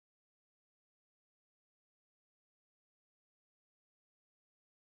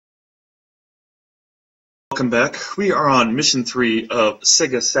welcome back. We are on Mission 3 of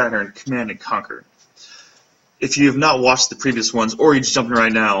Sega Saturn Command & Conquer. If you have not watched the previous ones, or you're just jumping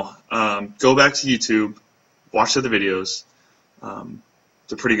right now, go back to YouTube, watch the other videos.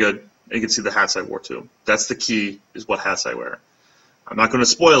 They're pretty good, and you can see the hats I wore too. That's the key, is what hats I wear. I'm not going to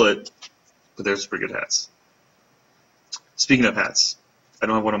spoil it, but there's pretty good hats. Speaking of hats, I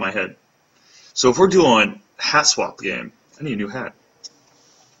don't have one on my head. So if we're doing hat swap game, I need a new hat.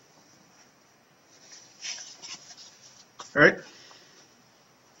 Alright.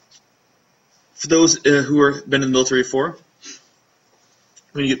 For those who have been in the military before,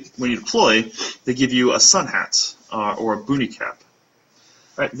 when you deploy, they give you a sun hat or a boonie cap.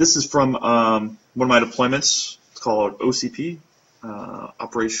 Alright, this is from one of my deployments. It's called OCP,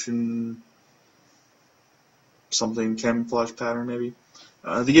 Operation something camouflage pattern maybe.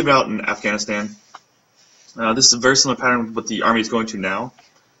 They give it out in Afghanistan. This is a very similar pattern to what the Army is going to now.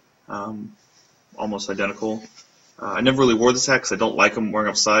 Almost identical. I never really wore this hat because I don't like them wearing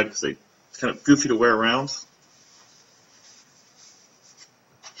outside because they're kind of goofy to wear around.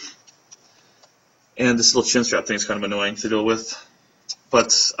 And this little chin strap thing is kind of annoying to deal with.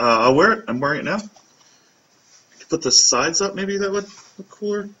 But I'll wear it. I'm wearing it now. Put the sides up, maybe that would look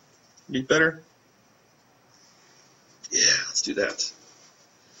cooler. Be better. Yeah, let's do that.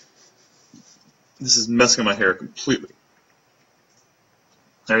 This is messing up my hair completely.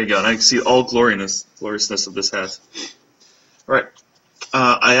 There you go, and I can see all gloriousness of this hat. Alright,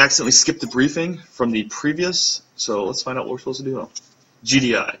 I accidentally skipped the briefing from the previous, so let's find out what we're supposed to do.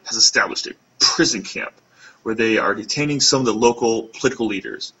 GDI has established a prison camp where they are detaining some of the local political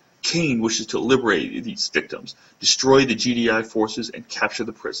leaders. Kane wishes to liberate these victims, destroy the GDI forces, and capture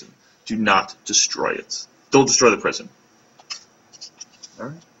the prison. Do not destroy it. Don't destroy the prison.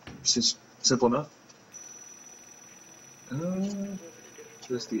 Alright, seems simple enough.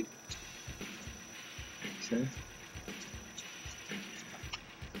 There's the... Okay.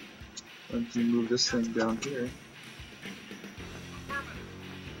 Let me move this thing down here.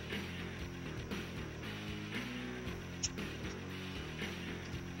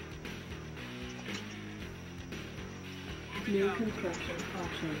 New construction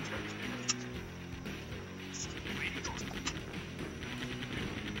option.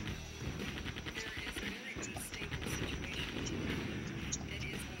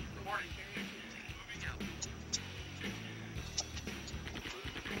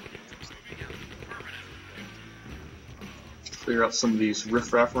 Clear out some of these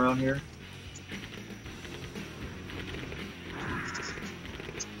riffraff around here.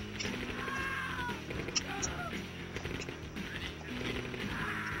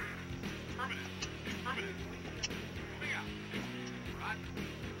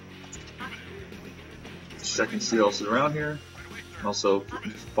 Check and see what else is around here. And also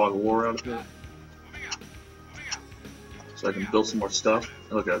fog of war out of here. So I can build some more stuff.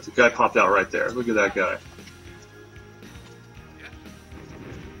 And look at it, the guy popped out right there. Look at that guy.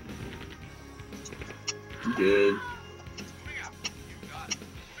 You did.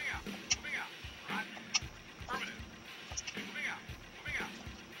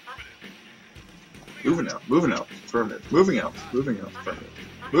 Moving out, moving out, affirmative. Moving out, affirmative.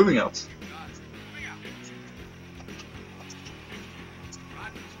 Moving out.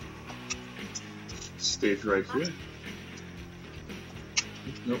 Stage right here.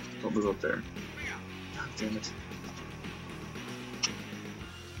 Nope, don't move up there. God damn it.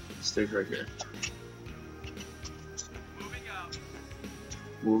 Stage right here.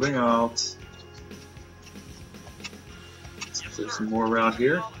 Moving out. Let's clear some more around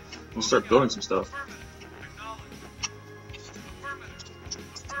here. We'll start building some stuff.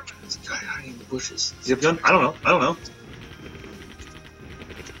 This guy hiding in the bushes. Does he have a gun? I don't know. I don't know.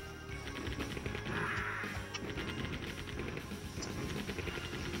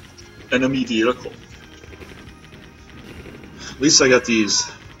 Enemy vehicle. At least I got these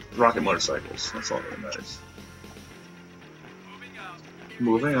rocket motorcycles. That's all that matters.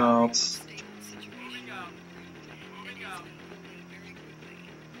 Moving out.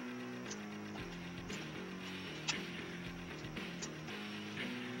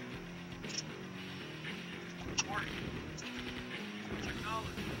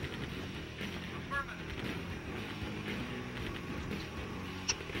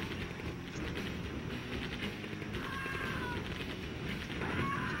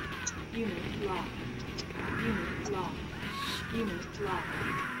 Unit locked. Unit locked. Unit locked.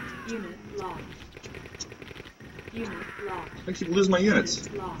 Unit locked. Unit locked. I keep losing my units.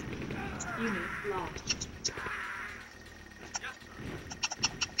 Unit locked. Unit locked.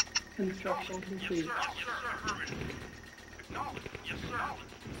 Construction complete. No, yes, sir.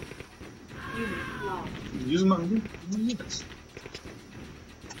 Unit lost. Use my units.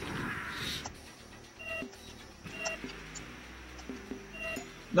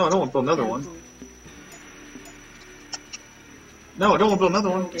 No, I don't want to build another one. Cancelled. No, I don't want to build another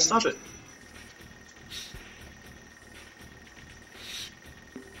one. Stop it.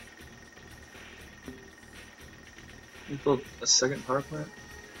 You build a second power plant?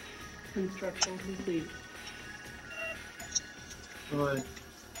 Construction complete. Boy.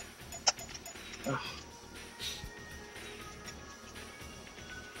 Ugh.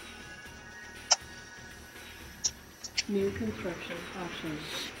 New construction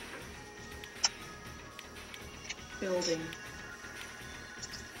options. Building.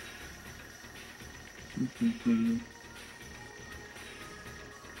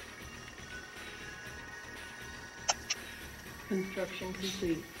 Construction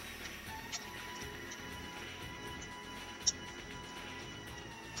complete.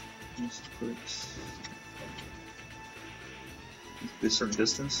 Just put a certain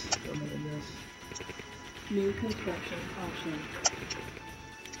distance. I guess. New construction options.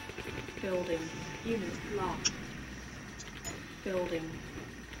 Building. Unit locked. Building.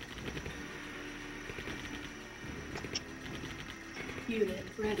 Unit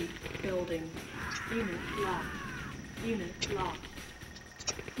ready. Building. Unit locked. Unit locked.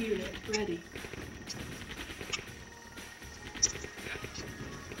 Unit ready.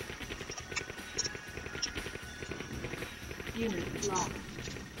 Unit locked.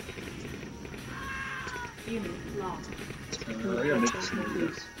 Unit locked. I gotta make Construction some complete.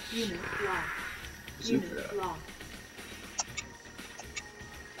 units. Unit locked. Super. Unit locked.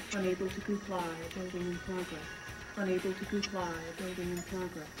 Unable to comply. Building in progress. Unable to comply. Building in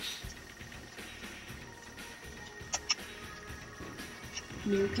progress.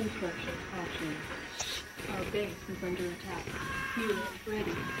 New construction options. Our base is under attack. Unit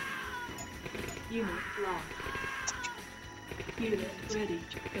ready. Unit locked. Unit ready.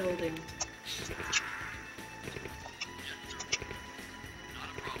 Building.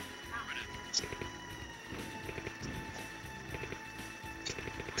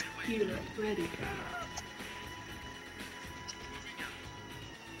 Unit ready.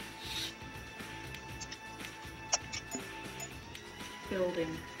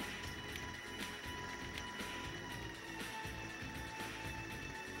 Building.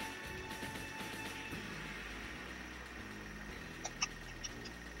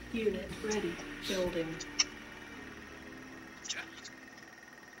 Unit ready. Building.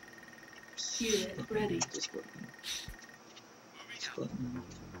 Unit ready. This button. This button.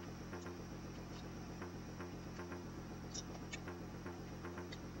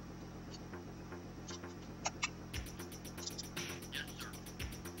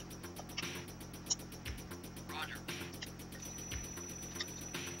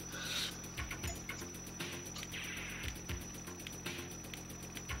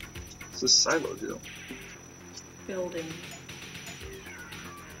 What's this silo do? Building.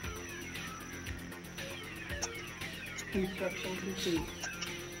 Construction complete.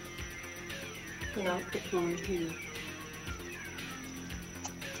 Cannot deploy here.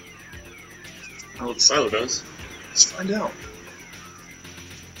 I don't know what the silo does. Let's find out.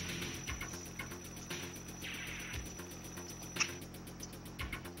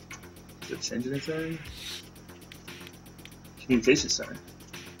 Does it change anything? Communication center.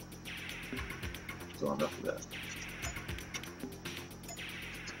 Still enough for that.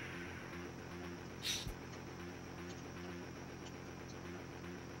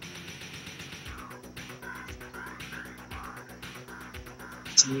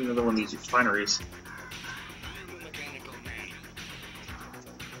 I need another one of these refineries.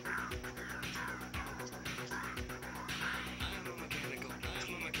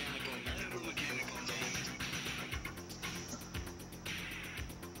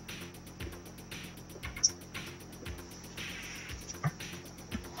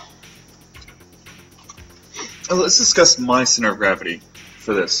 Let's discuss my center of gravity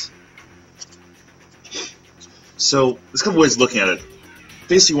for this. So, there's a couple ways of looking at it.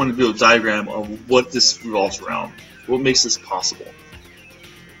 Basically, you want to build a diagram of what this revolves around. What makes this possible?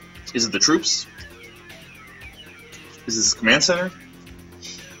 Is it the troops? Is this the command center?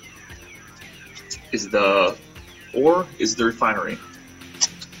 Is it the ore? Is it the refinery?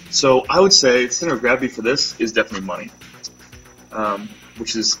 So I would say the center of gravity for this is definitely money,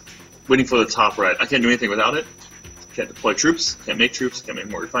 which is waiting for the top right. I can't do anything without it. Can't deploy troops. Can't make troops. Can't make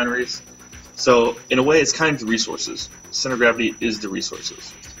more refineries. So in a way, it's kind of the resources. Center of gravity is the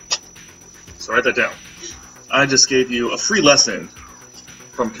resources. So write that down. I just gave you a free lesson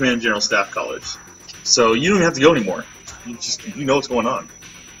from Command General Staff College. So you don't even have to go anymore. You know what's going on.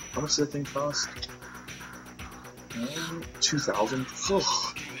 How much does that thing cost? 2,000.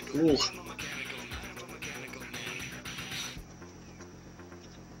 Oh, cool.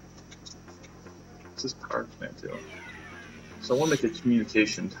 What's this power plant do? So I want to make a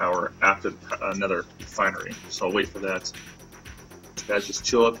communication tower after another refinery. So I'll wait for that. Guys, just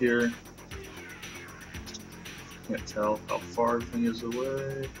chill up here. Can't tell how far everything is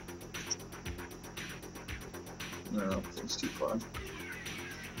away. No, it's too far.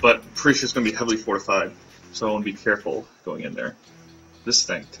 But I'm pretty sure it's going to be heavily fortified, so I want to be careful going in there. This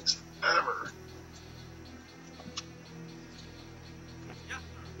thing takes forever.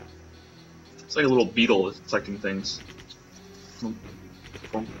 It's like a little beetle that's collecting things.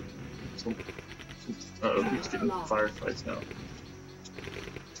 Uh-oh, he's getting firefights now.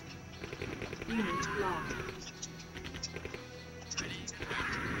 Unit lost.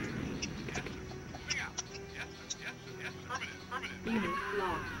 Unit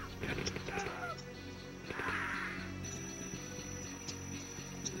lost.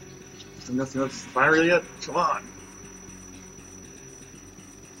 Nothing else fire yet? Come on.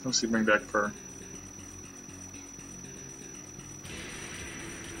 Let's see, bring back fur.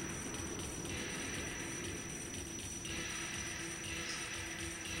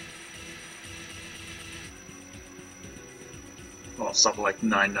 Oh, I'll stop at like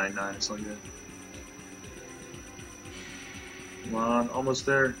 999 or something good. Come on, almost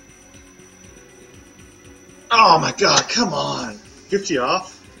there. Oh my god, come on! 50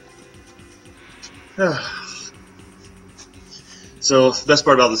 off? So, the best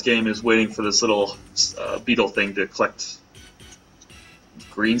part about this game is waiting for this little beetle thing to collect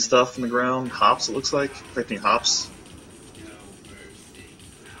green stuff from the ground. Hops, it looks like. Collecting hops.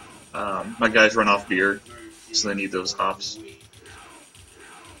 My guys run off beer, so they need those hops.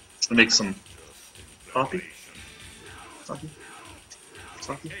 To make some coffee. Coffee.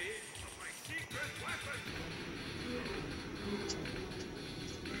 Coffee.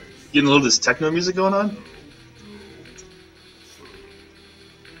 Getting a little of this techno music going on.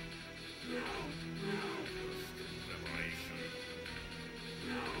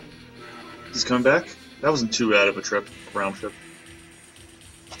 He's coming back? That wasn't too bad of a trip, round trip.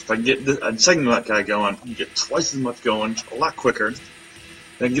 If I can get a second guy going, I can get twice as much going, a lot quicker. Then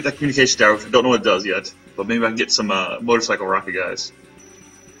I can get that communication tower, which I don't know what it does yet, but maybe I can get some motorcycle rocket guys.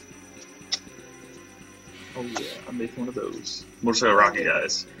 Oh yeah, I'm making one of those. Motorcycle rocket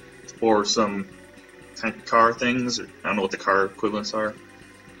guys. Or some kind of car things, or I don't know what the car equivalents are.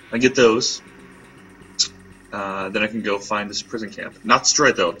 I get those. Then I can go find this prison camp. Not destroy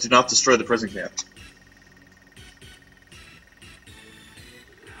it though. Do not destroy the prison camp.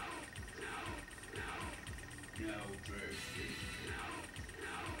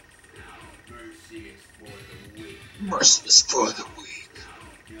 Mercy is for the weak.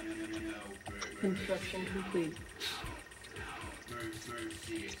 Construction complete.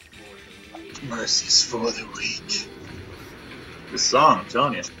 Mercy is for the weak. This song, I'm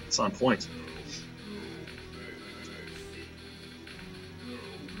telling you, it's on point.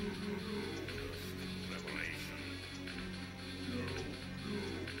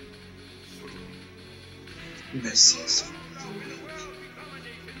 Mercy is for the weak.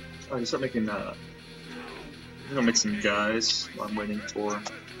 Oh, you start making I'm gonna make some guys while I'm waiting for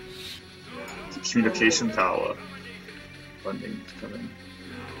the communication tower funding to come in.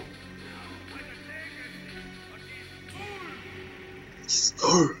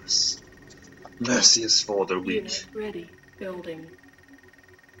 Spurs! Mercy is for the weak. Unit ready. Building.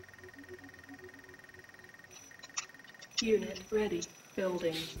 Unit ready.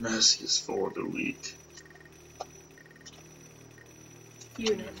 Building. Mercy is for the weak.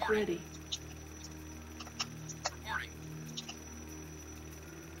 Unit ready.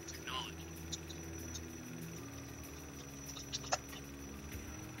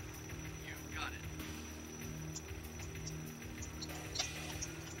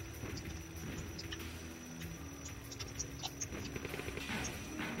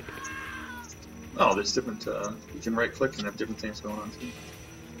 Oh, there's different, you can right click and have different things going on too.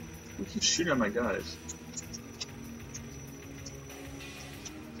 Who keeps shooting at my guys?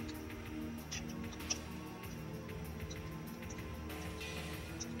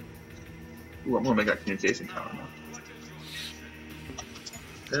 Ooh, I'm gonna make that communication tower now.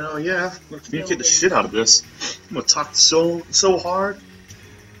 Hell yeah, I'm gonna communicate the shit out of this. I'm gonna talk so hard.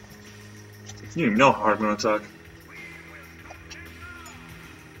 You don't even know how hard I'm gonna talk.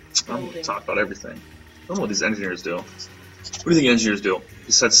 I'm going to talk about everything. I don't know what these engineers do. What do you think engineers do?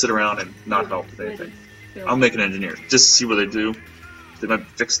 Besides sit around and not help with anything. I'll make an engineer, just to see what they do. They might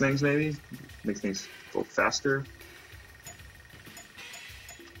fix things maybe, make things go faster.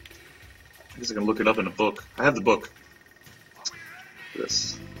 guess I can look it up in a book. I have the book.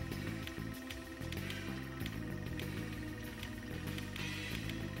 This.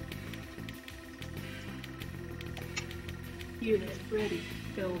 Unit ready.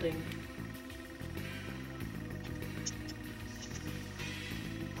 Building.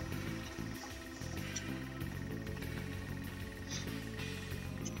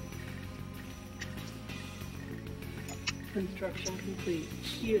 Construction complete.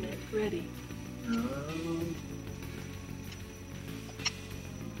 Unit ready.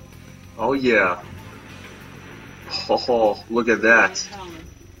 Oh yeah. Oh, look at that.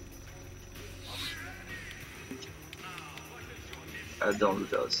 I don't know who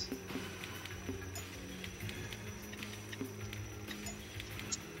does.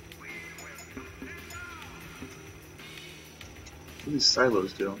 What do these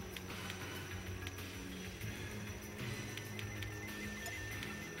silos do?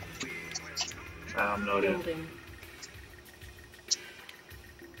 I have no idea. Building.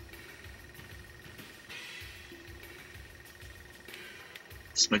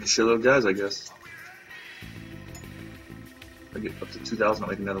 Just make a shitload of guys, I guess. If I get up to 2,000, I'll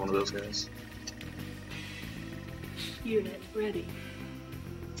make another one of those guys. Unit ready.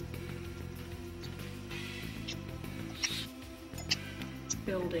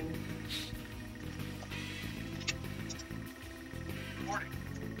 Building. Reporting.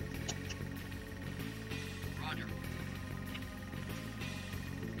 Roger.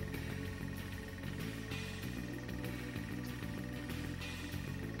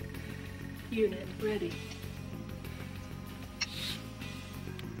 Unit ready.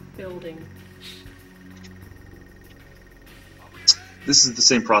 Building. This is the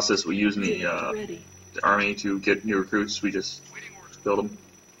same process we use in Unit the ready. army to get new recruits. We just build them,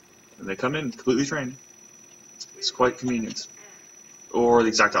 and they come in completely trained. It's quite convenient. Or the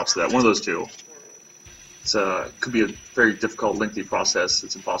exact opposite of that. One of those two. It's could be a very difficult, lengthy process.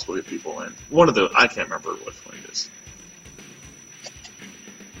 It's impossible to get people in. One of the I can't remember which one it is.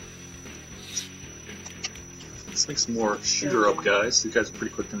 Let's make some more shooter up guys. These guys are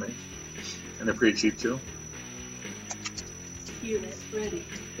pretty quick to make, and they're pretty cheap too. Unit ready.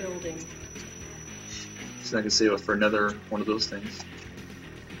 Building. So I can save up for another one of those things.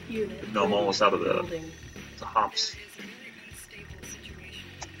 Unit No, I'm ready. almost out of Building. the hops.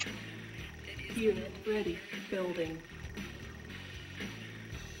 Unit ready. Building.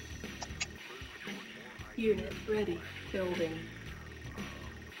 Unit ready. Building.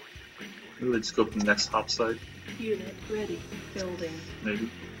 Maybe let's go up to the next hop side, Unit ready. Building. maybe.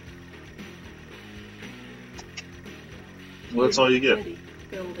 Well, that's all you get. Ready.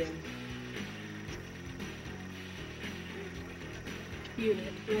 Building.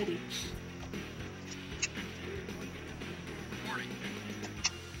 Unit ready. Reporting.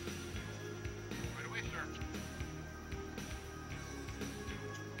 Right away, sir.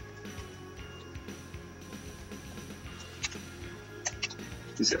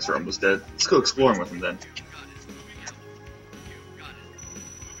 These guys are almost dead. Let's go exploring with them then.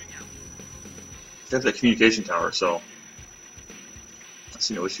 They have that communication tower, so I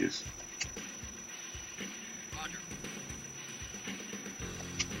see no issues. Roger.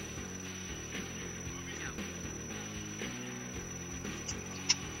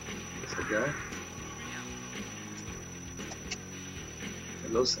 That's the guy.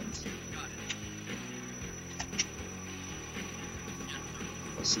 And those things.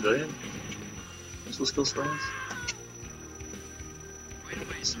 A civilian? This will kill civilians?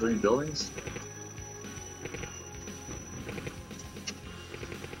 Civilian buildings?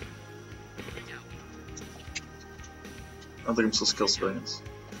 I don't think I'm supposed to kill civilians.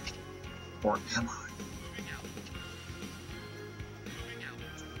 Or am I?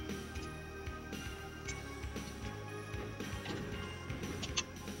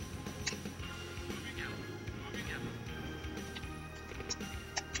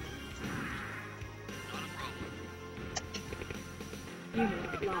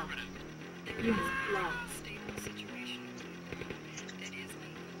 Unit lost. Unit lost. Stable situation. It is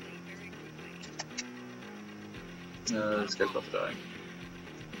moving very quickly. This guy's about to die.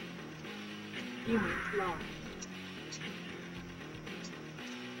 Unit lost.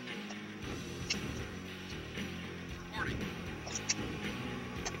 Reporting.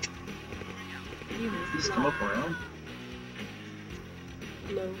 Unit Just come lost. up around.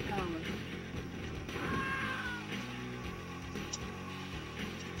 Low power.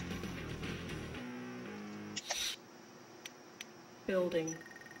 Building.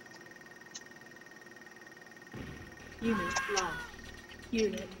 Unit lost.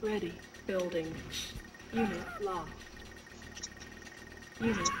 Unit ready. Building. Unit lost.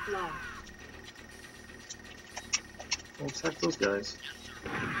 Unit lost. We'll attack those guys.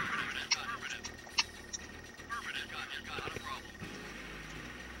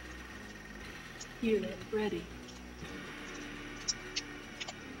 Unit ready.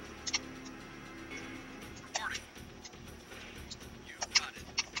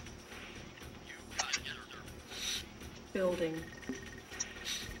 Building.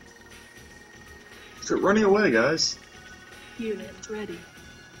 Quit running away, guys. Unit ready.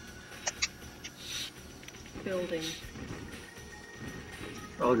 Building.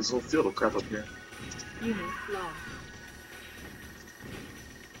 Oh, this whole field of crap up here. Unit lost.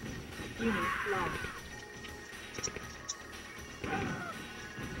 Unit lost.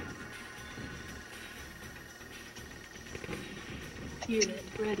 Unit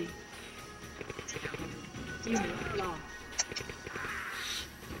ready. Unit lost.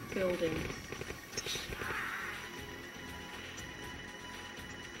 Building.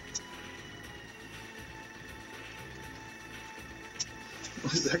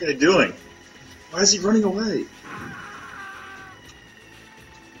 What is that guy doing? Why is he running away?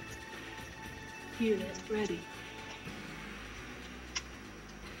 Unit ready.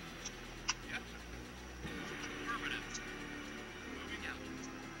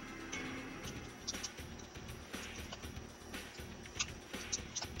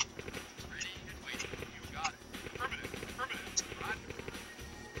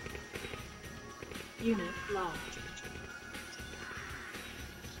 Unit lost.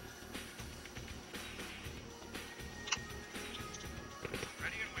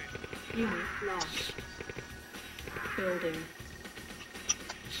 Unit lost. Building.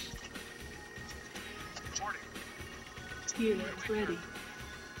 Unit ready.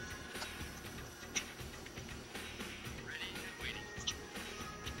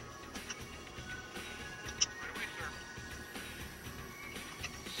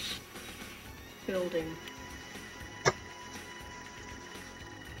 Building.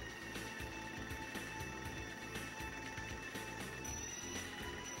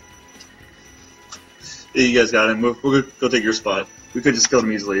 Yeah, you guys got him. We'll go take your spot. We could just kill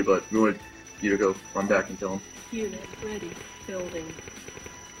him easily, but we wanted you to go run back and kill him. Unit ready. Building.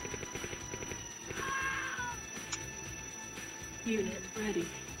 Unit ready.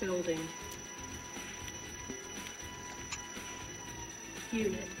 Building.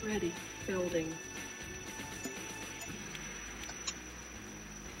 Unit ready. Building.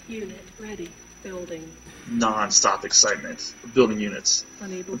 Unit ready. Building. Non-stop excitement. Building units.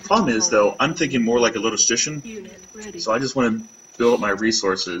 Unable The to problem is, deploy. though, I'm thinking more like a logistician, Unit ready. so I just want to build up my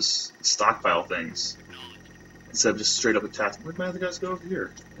resources, stockpile things, instead of just straight up attacking. Where'd my other guys go over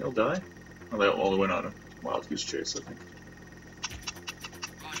here? They'll die? Oh, they all went on a wild goose chase, I think.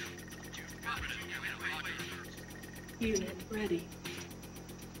 Unit ready.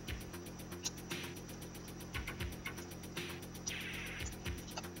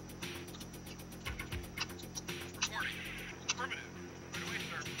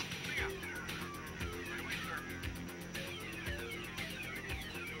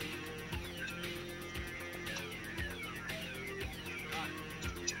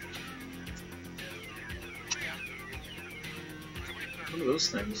 What are those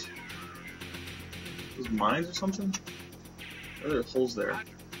things? Those mines or something? Why are there holes there?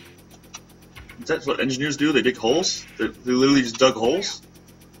 Is that what engineers do? They dig holes? They literally just dug holes?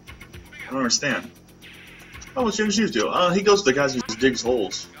 I don't understand. Oh, what's your engineers do? He goes to the guys who just digs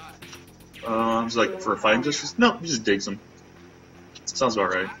holes. He's like, for fighting districts? No, he just digs them. Sounds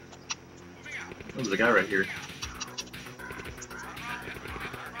about right. Oh, there's a guy right here.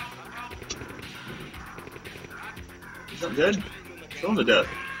 He's not dead? Kill him to death.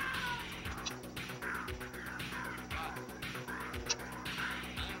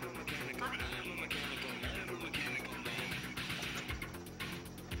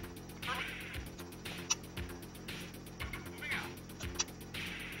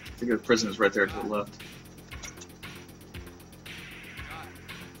 I think the prison is right there to the left.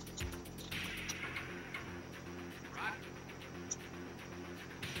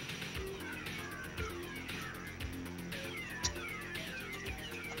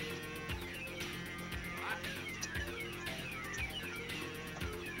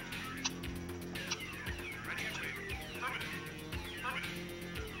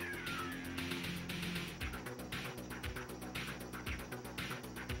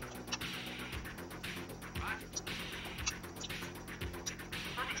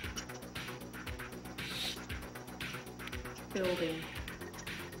 Building.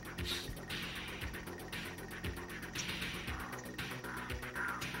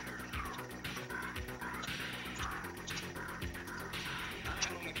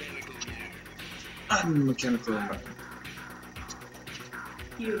 I'm mechanical environment.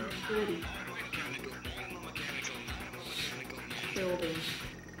 Unit ready. Building.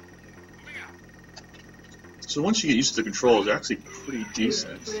 So once you get used to the controls, they're actually pretty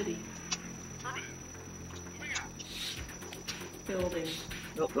decent. Unit ready. Building.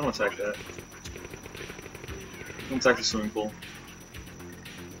 Nope, don't attack that. Don't attack the swimming pool.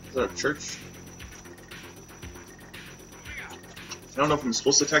 Is that a church? I don't know if I'm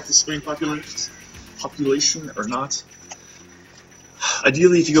supposed to attack the civilian population or not.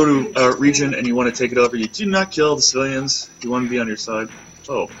 Ideally, if you go to a region and you want to take it over, you do not kill the civilians. You want to be on your side.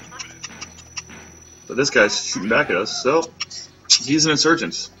 Oh. But this guy's shooting back at us, so he's an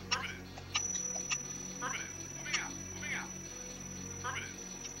insurgent.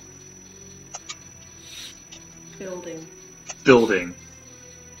 Building. Building.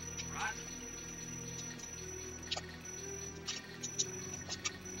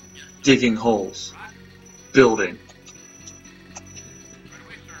 Digging holes. Building.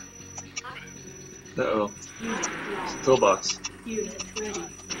 Uh-oh. Pillbox. Unit ready.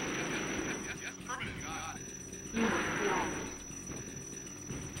 Unit lost.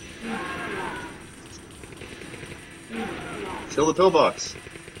 Unit lost. Unit lost. Kill the pillbox.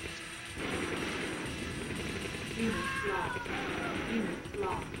 Unit lost. Unit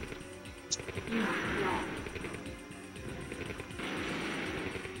lost. Unit lost.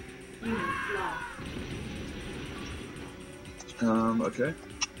 Unit lost. Okay.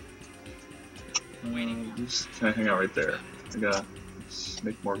 Just kind of hang out right there. I gotta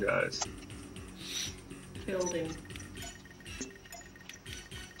make more guys. Building.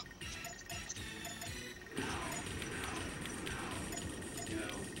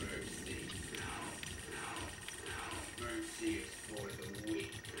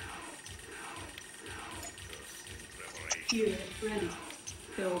 Unit ready.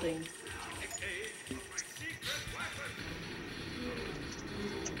 Building.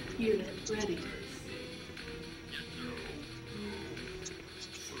 Unit ready.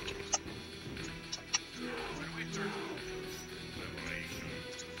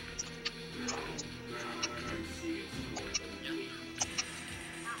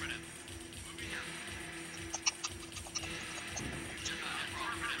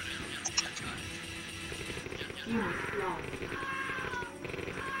 Unit lost.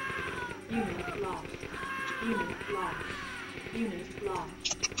 Unit lost. Unit lost. Unit lost.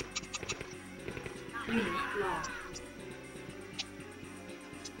 Unit lost.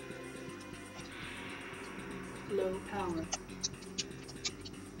 Low power. What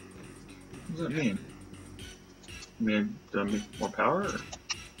does that mean? I mean, do I make more power? Or?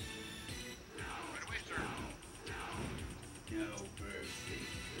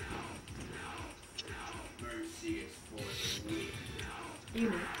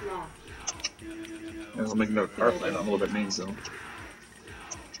 Unit lost. I'll make another power plant. I don't know what that means though.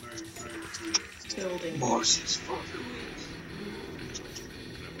 Building. Marcy's father.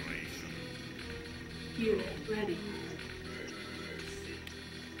 Unit ready.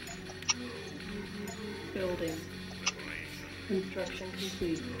 Building. Construction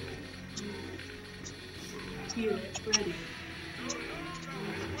complete. Unit ready.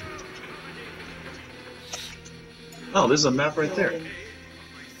 Oh, there's a map right there. Building.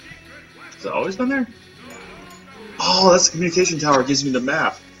 Has it always been there? Oh, that's the communication tower. It gives me the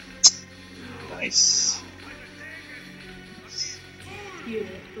map. Nice. Unit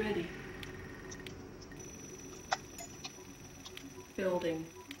ready. Building.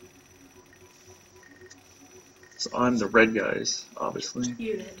 So I'm the red guys, obviously.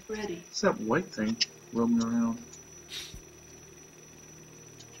 Unit ready. What's that white thing roaming around?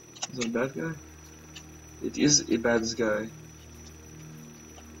 Is that a bad guy? It is a bad guy.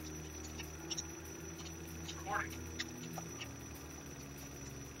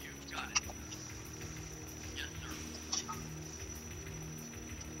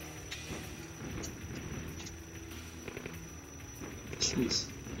 Jeez.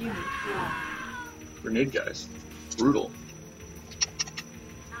 Unit lost. Grenade guys. Brutal.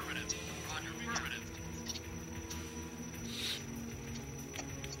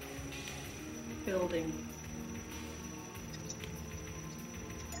 Building.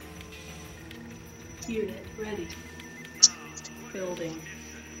 Unit ready. Building.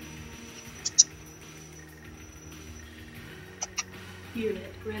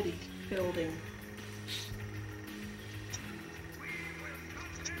 Unit ready. Building.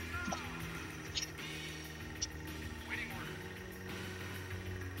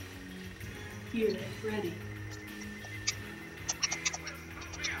 Unit ready.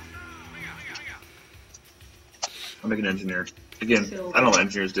 I'll make an engineer. Again, Building. I don't know what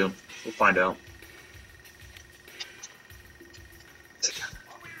engineers do. We'll find out.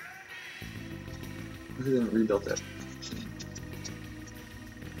 Maybe they haven't rebuilt that.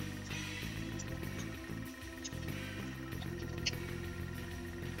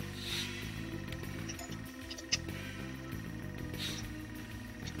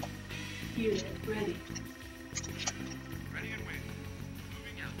 Unit ready. Ready and waiting.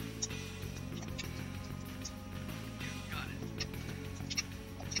 Moving out. Got it.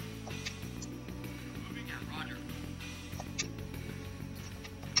 Moving out. Roger.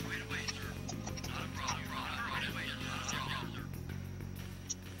 Wait away, sir. Not a problem. Right away, not a problem, sir.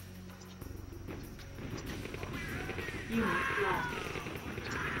 Unit lost.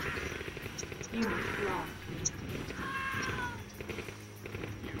 Unit lost.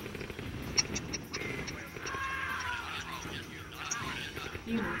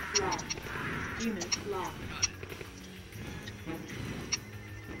 Unit lost. Unit lost.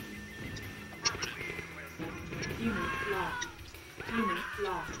 Unit lost. Unit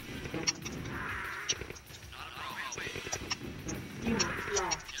lost. Unit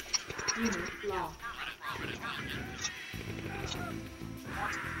lost. Unit lost.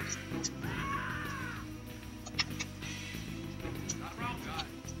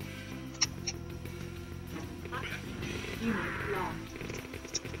 Unit lost.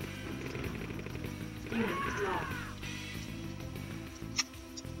 Unit lost.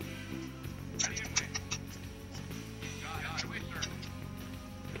 Ready and waiting. Got it. Wait, sir.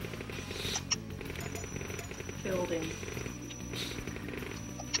 Building.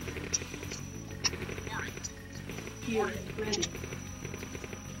 Unit ready.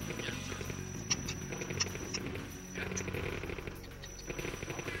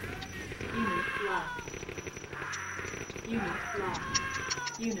 Unit lost. Unit lost.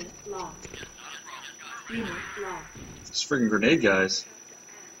 Unit lost. Unit lost. These friggin' grenade guys.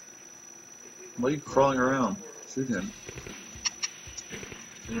 Why are you crawling around? Shoot him.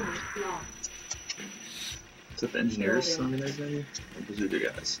 Unit lost. Is that the engineers on the maybe? Or bazooka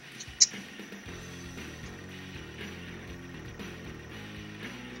guys?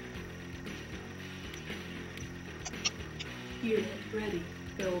 Unit ready.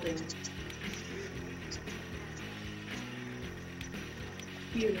 Building.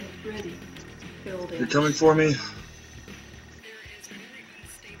 Unit ready. Building. You're coming for me? There is a very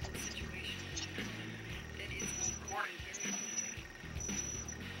unstable situation that is unfolding very quickly.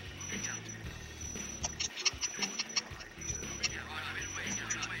 Moving out. Moving out. Right away, sir.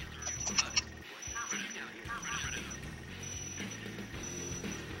 Got it. Permanent.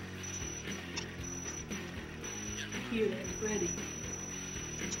 Unit ready.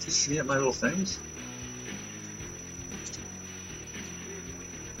 Is he shooting at my little things?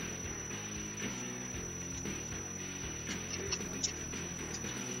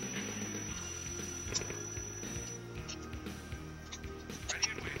 Ready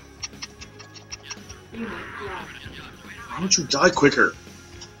and waiting. Unit lost. Why don't you die quicker?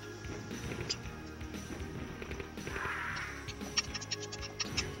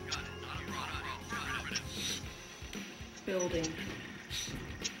 Building.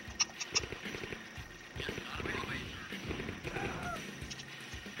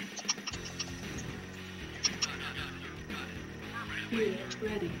 Unit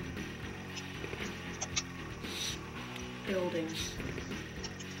ready. Building.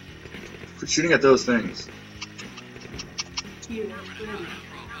 Quit shooting at those things. Unit ready.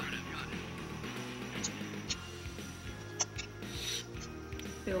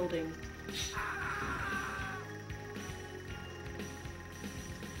 Building.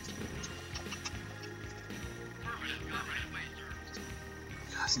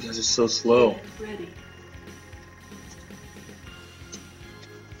 God, these guys are so slow. Unit ready.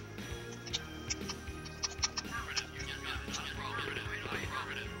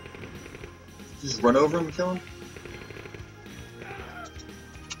 Just run over him and kill him?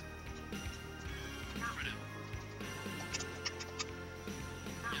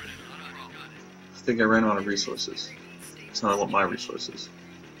 I think I ran out of resources. It's not I want my resources.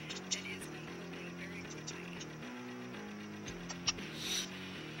 That is unfolding very quickly.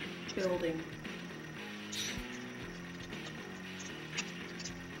 Building.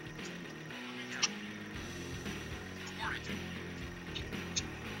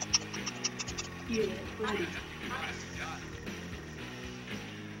 Unit ready.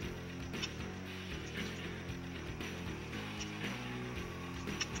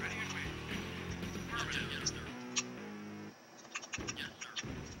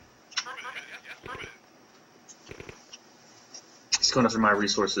 He's going after my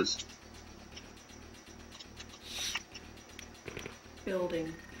resources.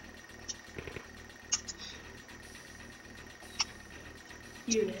 Building.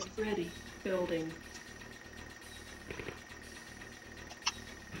 Unit ready. Building.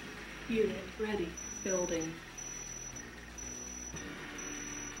 Unit ready. Building.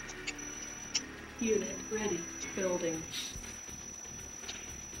 Unit ready. Building.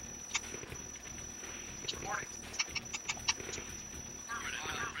 Reporting.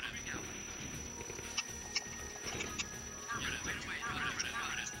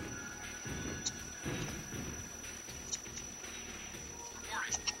 Affirmative.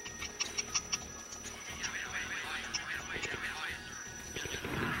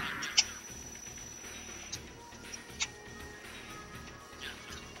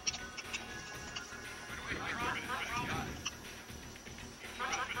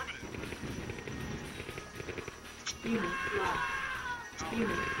 Unit lost.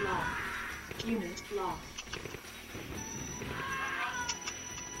 Unit lost. Unit lost.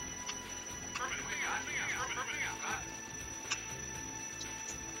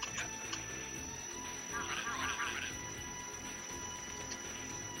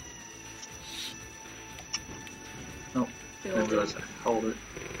 Oh, I didn't realize I held it.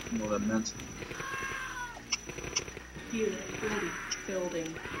 I know what that meant. Unit ready.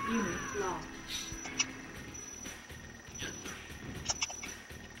 Building. Unit lost.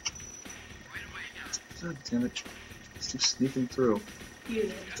 God damn it. Just keep sneaking through.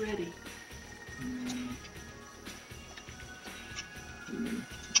 Unit ready. Oh,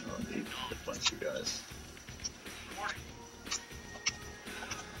 I need a bunch of guys.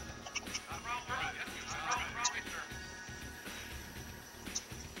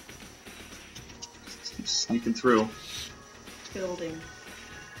 Just keep sneaking through. Building.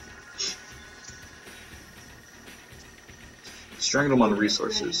 Strangle them on the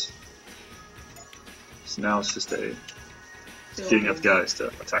resources. So now it's just getting enough guys to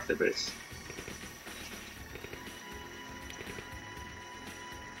attack their base.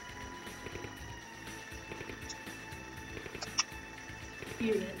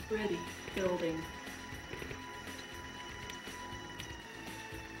 Unit ready. Building.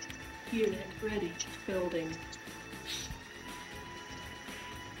 Unit ready. Building.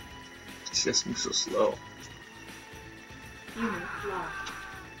 These guys move so slow. Unit lost.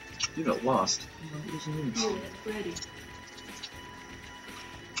 You got lost. I'm not using these. Unit ready.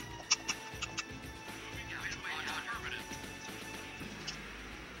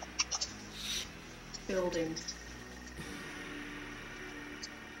 Building.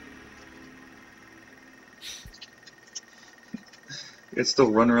 It's still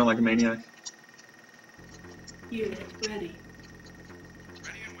running around like a maniac. Unit ready.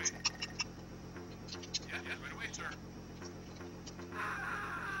 Ready and waiting. Yes, right away, sir.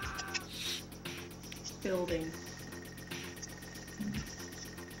 Building.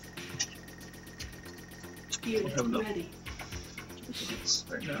 Unit have enough. ready. It's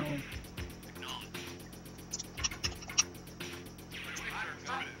right now.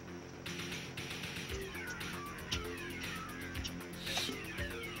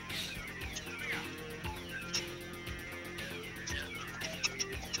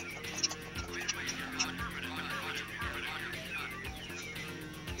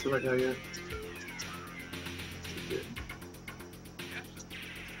 Is that guy yet? Good.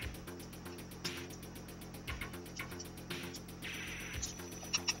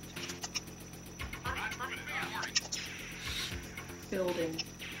 Building.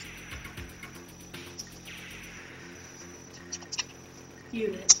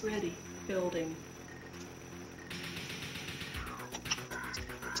 Unit ready. Building.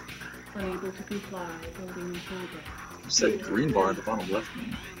 Unable to comply. Building in progress. What's that green bar at the bottom left?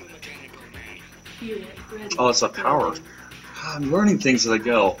 Man? Unit ready. Oh, it's a power. Building. I'm learning things as I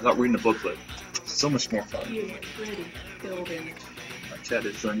go without reading the booklet. It's so much more fun. Unit ready. Building. My cat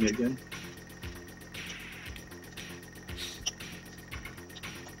is showing me again.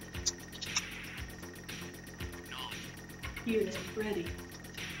 Unit ready.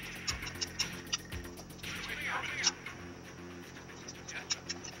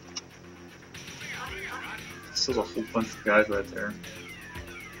 Still a whole bunch of guys right there.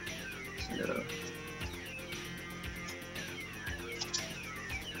 So I gotta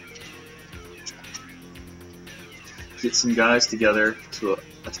get some guys together to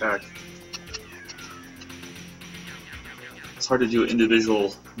attack. It's hard to do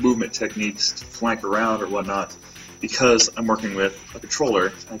individual movement techniques to flank around or whatnot because I'm working with a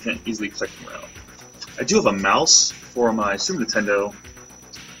controller. I can't easily click them around. I do have a mouse for my Super Nintendo.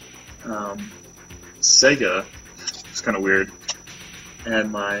 Sega, it's kind of weird,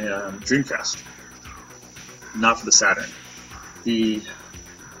 and my Dreamcast, not for the Saturn. The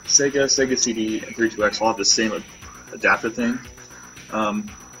Sega CD, and 32X all have the same adapter thing. I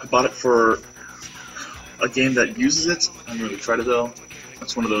bought it for a game that uses it. I haven't really tried it though.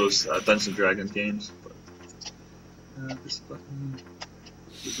 That's one of those Dungeons and Dragons games. But, there's the button.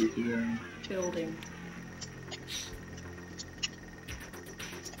 Building.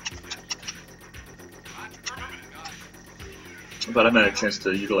 But I haven't had a chance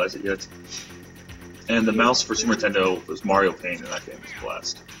to utilize it yet. And the mouse for Super Nintendo was Mario Paint, and that game was a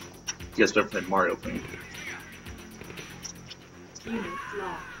blast. You guys ever played Mario Paint? Unit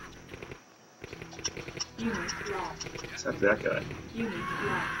locked. Unit locked. Exactly that guy. Unit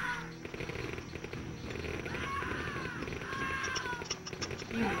locked.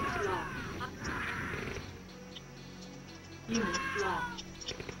 Unit locked. Unit locked.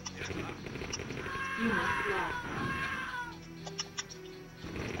 Unit locked. Unit locked.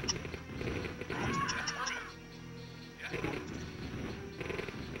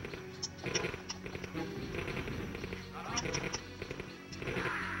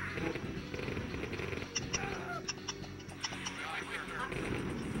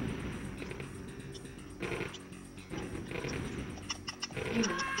 Unit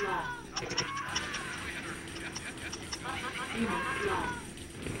locked.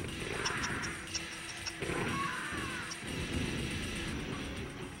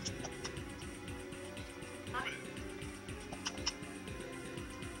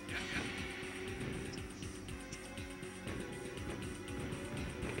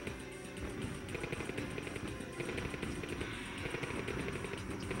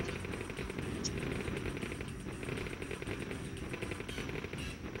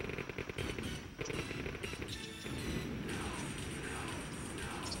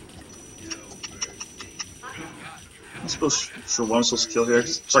 I'm sure what I'm supposed to kill here.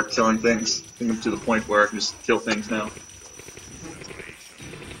 Just start killing things. I think I'm to the point where I can just kill things now.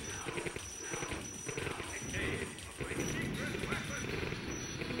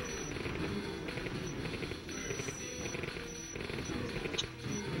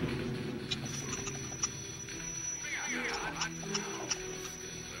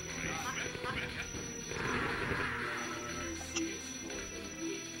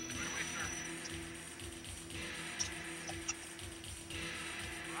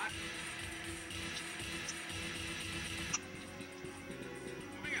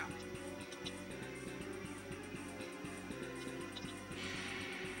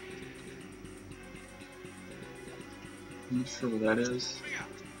 I'm not sure where that is.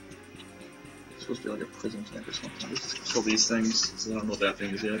 It's supposed to be like a prison camp or something. Let's just kill these things, because I don't know what that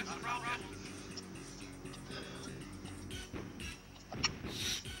thing is yet.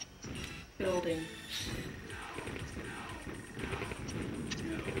 Building.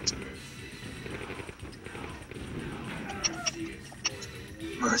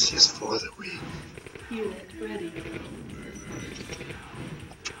 Mercy is for the weak. Unit ready.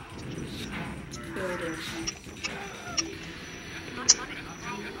 Building.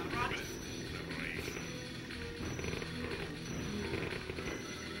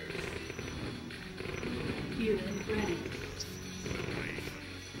 Unit ready.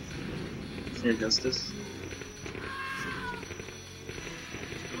 Here, Justice.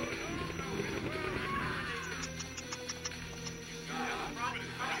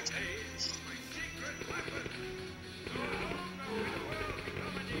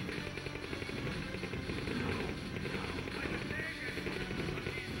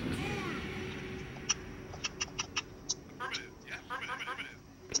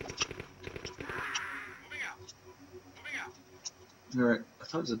 Alright, I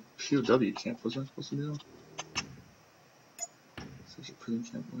thought it was a POW camp. Was I supposed to do? Such a prison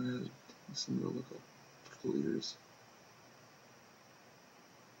camp where some real local leaders.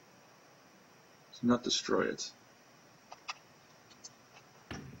 Do not destroy it.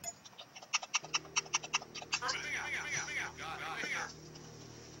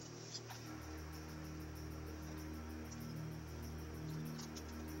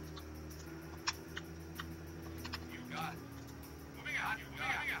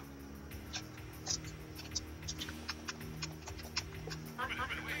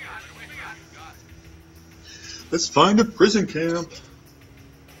 Let's find a prison camp.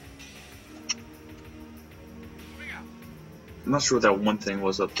 I'm not sure what that one thing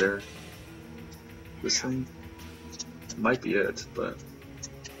was up there. This thing might be it, but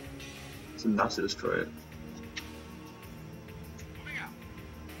it's not to destroy it.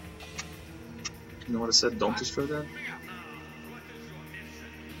 You know what I said? Don't destroy that?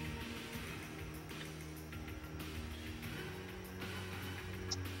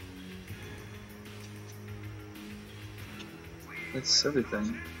 That's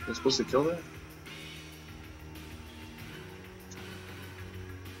everything. They're supposed to kill that?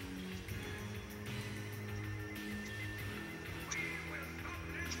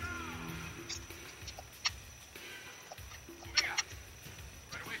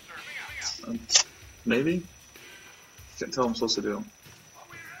 maybe? Can't tell what I'm supposed to do.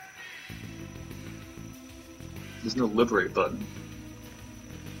 There's no liberate button.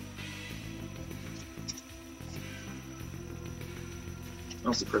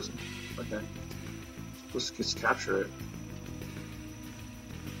 Oh, it's the prison. Okay. Let's just capture it.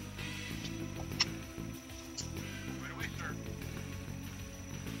 Right away, sir.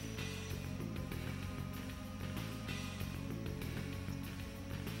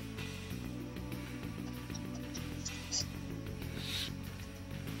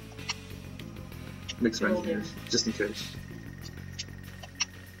 Mix of Building. engineers, just in case.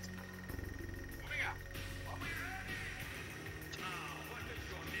 Moving out. What is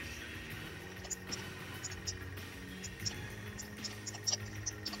your mission?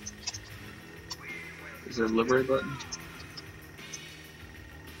 Is there a liberate button?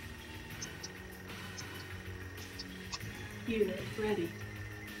 Unit ready.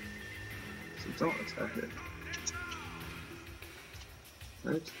 So don't attack it.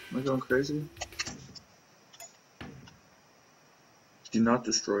 Right? Am I going crazy? Do not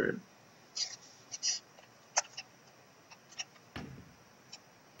destroy it.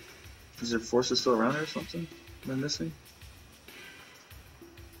 Is there forces still around here or something? Am I missing?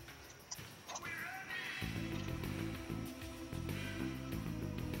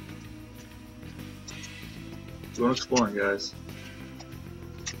 Going exploring, guys.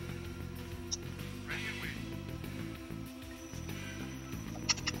 Ready and waiting.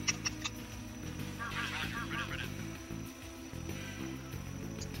 Affirmative.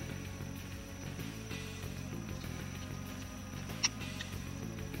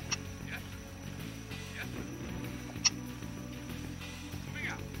 Yes. Yes. Moving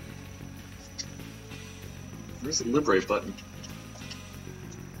out. Where's the liberate button?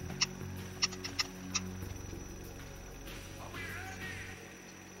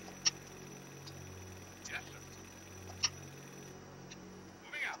 Yes, sir.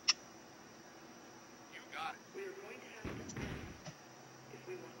 Moving out. You got it. We are going to have to plan if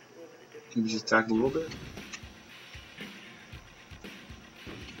we want to live in a different Can we just attack a little bit?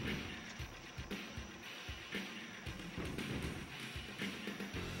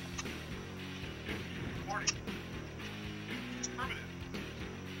 Reporting.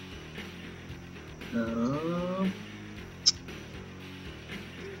 Affirmative.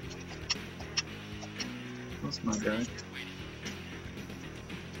 That's my guy. There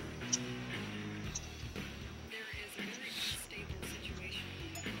is a very unstable situation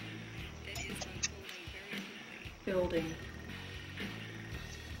that is unfolding very quickly. Building.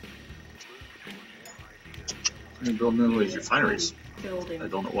 I'm gonna build new refineries. Building. I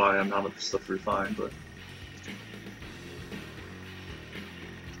don't know why I'm not enough stuff to refine, but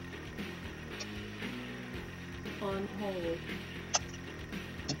On hold.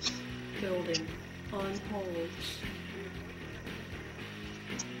 Building. On hold.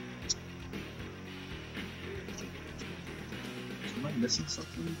 am I missing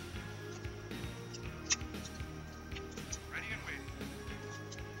something? Ready and waiting.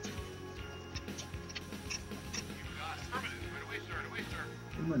 You got it. Affirmative. Right away, sir. Right away, sir.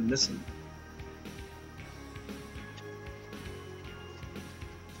 What am I missing?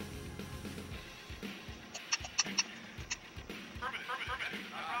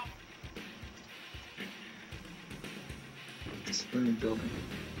 Affirmative. No problem. Civilian building.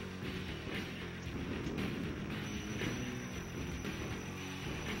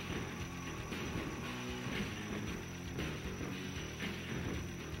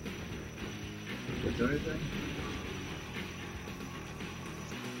 Did I do anything?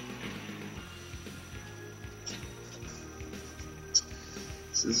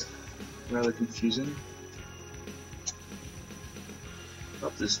 This is rather confusing. I'll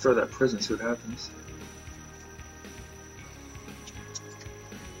have to destroy that prison, see what happens.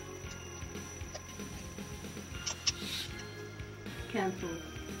 Cancel.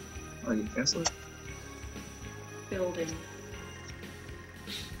 Oh, you cancel it? Building.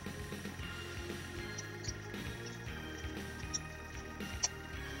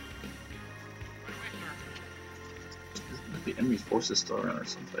 Right away, sir. There might be enemy forces still around or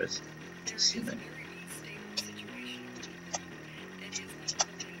someplace. There is a Assuming. very unstable situation that is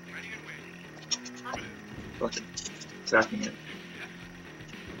unfolding very Ready and quickly. waiting. Affirmative. Fucking attacking it.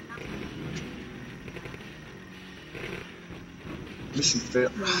 Mission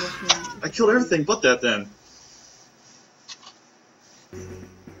failed. Munitions. I killed everything but that then.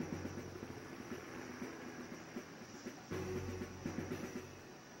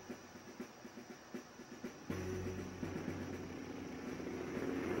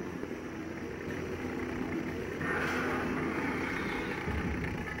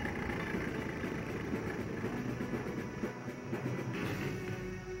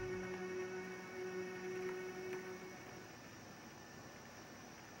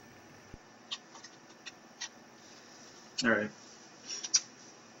 Alright.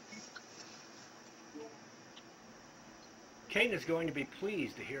 Kane is going to be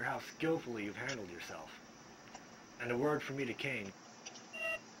pleased to hear how skillfully you've handled yourself. And a word from me to Kane.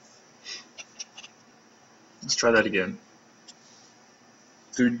 Let's try that again.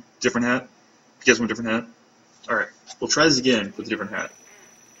 Do different hat? You guys want a different hat? Alright. We'll try this again with a different hat.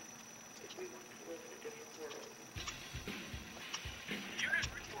 Unit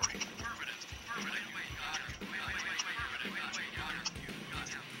reporting. Affirmative. Affirmative. Wait, got it. Wait,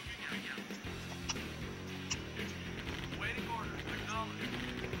 got it. Waiting orders. Acknowledged.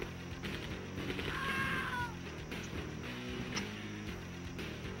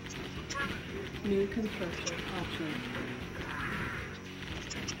 Affirmative. New construction options.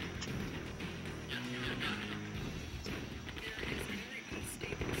 There is a very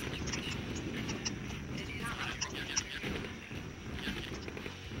unstable situation. It is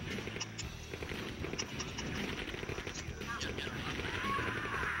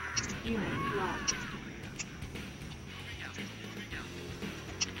Unit locked.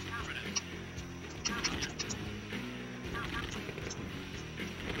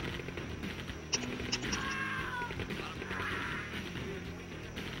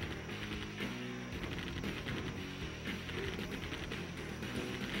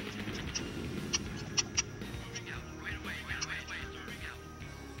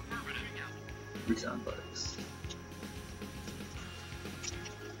 Recon bikes.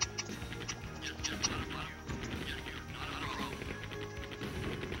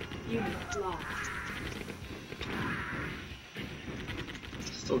 Unit locked.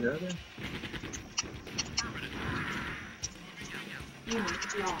 Still got it?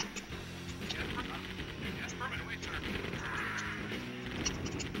 Unit locked.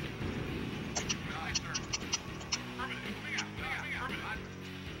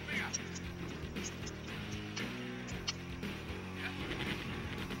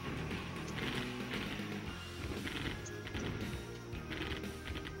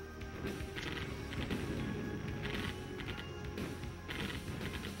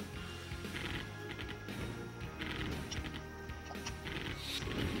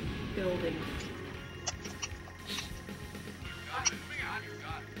 Building.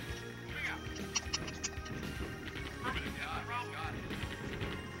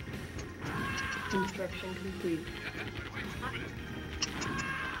 Construction complete.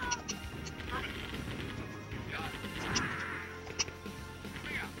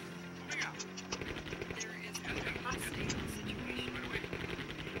 there is a very unstable situation.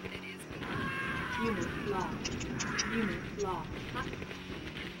 It is Unit locked. Unit locked.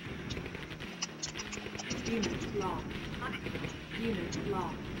 Unit locked. Unit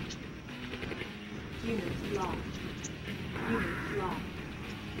locked. Unit locked. Unit locked.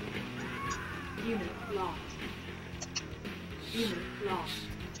 Unit locked. Unit locked.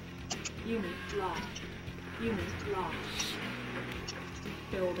 Unit locked. Unit locked.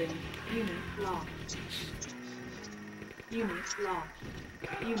 Building. Unit locked. Unit locked.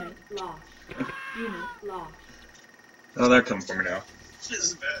 Unit locked. Unit locked. Oh, they're coming for me now. This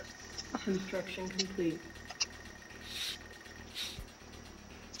is bad. Construction complete.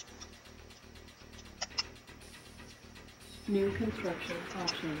 New construction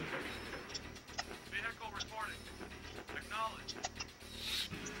options. Vehicle reporting. Acknowledged.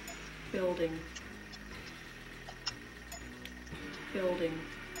 Building. Building.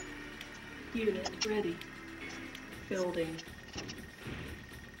 Unit ready. Building.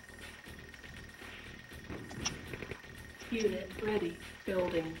 Unit ready.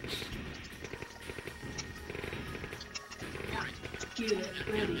 Building. Unit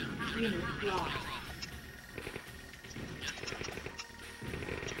ready. Unit locked.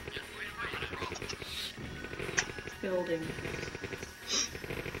 Building.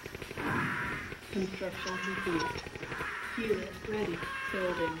 Construction complete. Unit ready.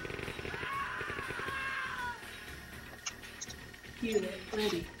 Building. Unit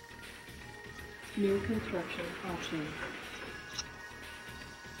ready. New construction options.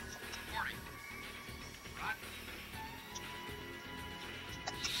 Reporting. Roger.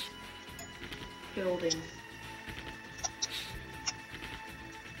 Building.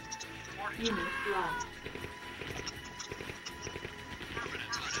 Reporting. Unit locked.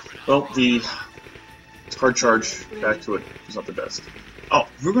 Well, the hard charge back to it is not the best. Oh,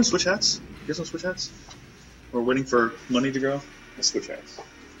 we're going to switch hats? You guys want to switch hats? We're waiting for money to grow? Let's switch hats.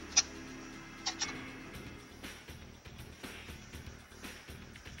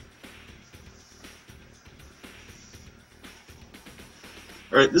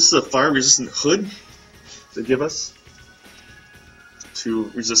 Alright, this is a fire-resistant hood they give us to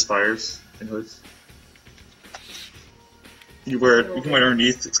resist fires in hoods. You wear it. You can wear it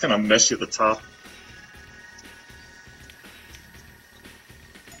underneath. It's kind of meshy at the top.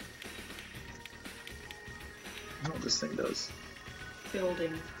 I don't know what this thing does.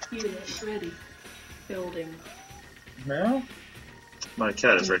 Building. Unit ready. Building. Now? My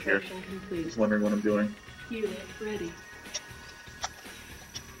cat is right here. Construction complete. He's wondering what I'm doing. Unit ready.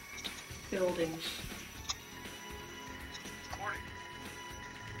 Building. Reporting.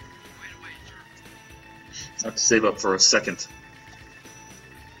 Wait away, sir. I have to save up for a second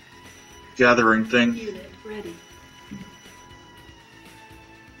gathering thing. Unit ready.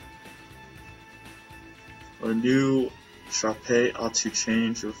 A new Sharpay ought to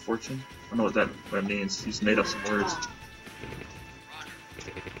change your fortune. I don't know what that means. He's made up some words.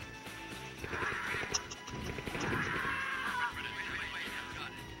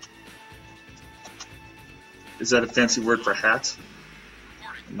 Is that a fancy word for hat?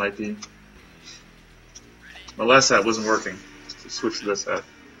 It might be. My last hat wasn't working. Let's switch to this hat.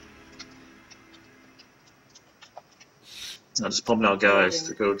 I'm just pumping out guys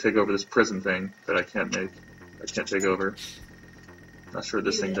to go take over this prison thing that I can't make. I can't take over. Not sure what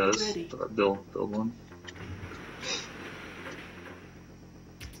this thing does, but I'll build one.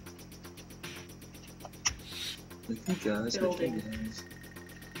 Make me guys, make me guys.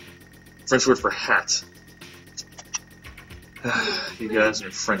 French word for hat. You guys and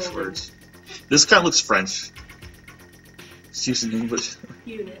your French words. This kind of looks French. It's used in English.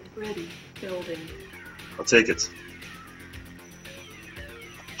 Unit ready. Building. I'll take it.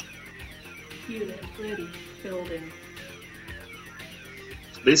 Unit ready. Building.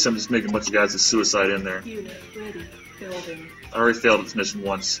 Basically, I'm just making a bunch of guys with suicide in there. Unit ready. Building. I already failed this mission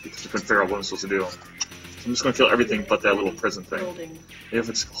once because I couldn't figure out what I'm supposed to do. So I'm just going to kill everything but that little prison thing. Building. Maybe if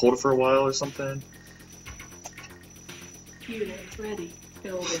it's hold it for a while or something. Unit ready.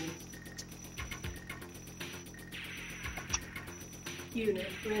 Building. Unit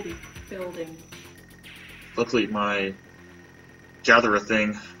ready. Building. Luckily, my gatherer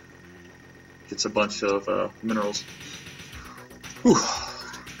thing gets a bunch of minerals. Whew.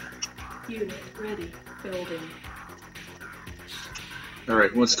 Unit ready. Building.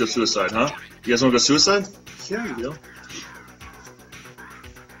 Alright, who wants to go suicide, huh? You guys want to go suicide? Yeah, you will.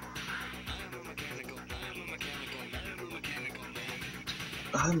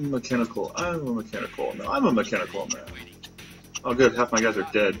 I'm a mechanical. No, I'm a mechanical man. Oh good, half my guys are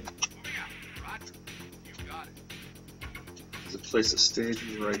dead. There's a place to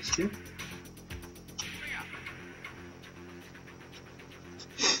stage right here.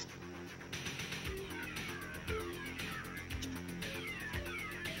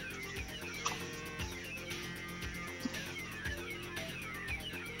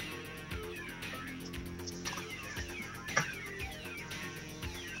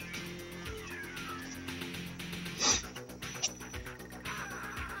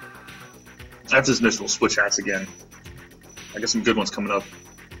 After this mission, we'll switch hats again. I got some good ones coming up.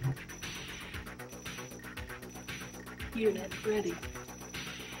 Unit ready.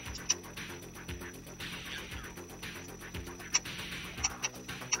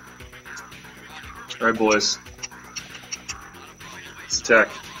 Alright, boys. Let's attack.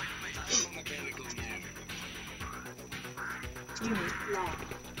 Unit locked.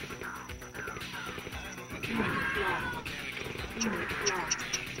 Unit locked. Unit locked.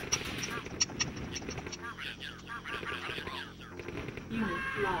 Unit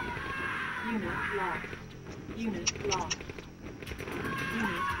locked. Unit locked. Unit locked.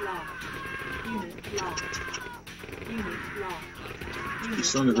 Unit locked. Unit locked. Unit locked.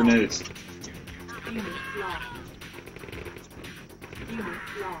 He's throwing the grenades. Unit locked. Unit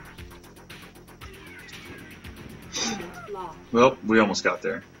locked. Unit locked. Well, we almost got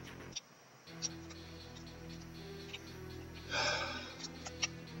there.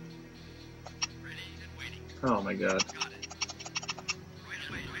 Oh my god.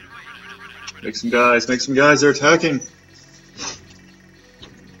 Make some guys, they're attacking!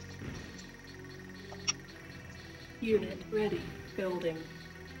 Unit ready. Building.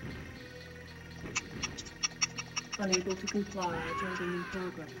 Unable to comply. Building in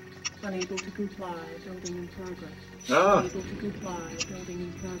progress. Unable to comply. Building in progress. Ah! Unable to comply. Building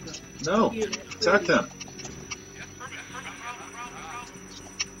in progress. No! Unit Attack ready. them!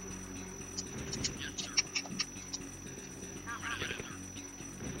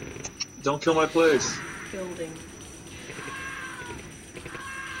 Don't kill my place! Building.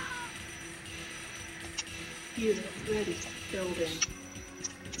 Unit ready. Building.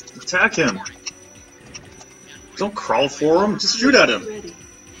 Attack him! Don't crawl for him, just shoot at him! Ready.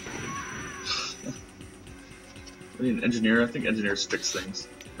 I need an engineer. I think engineers fix things,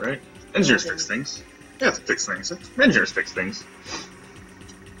 right? Engineers fix things. You have to fix things. Engineers fix things.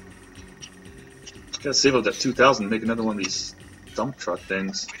 Gotta save up that 2,000 to make another one of these dump truck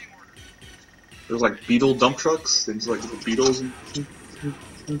things. There's like beetle dump trucks. Things like little beetles. And...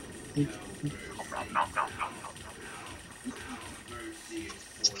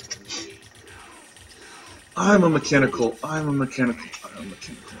 I'm a mechanical.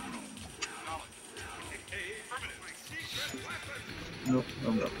 Nope,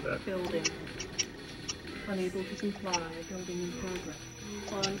 I'm not that. Building. Unable to comply. Building in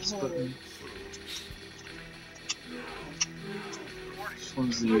progress. On hold. This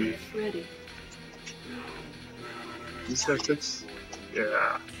one's the... Ready. These guys fix?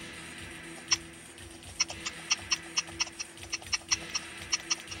 Yeah.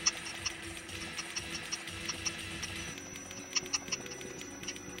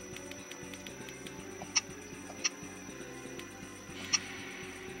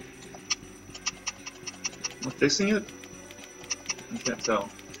 Am I fixing it? I can't tell.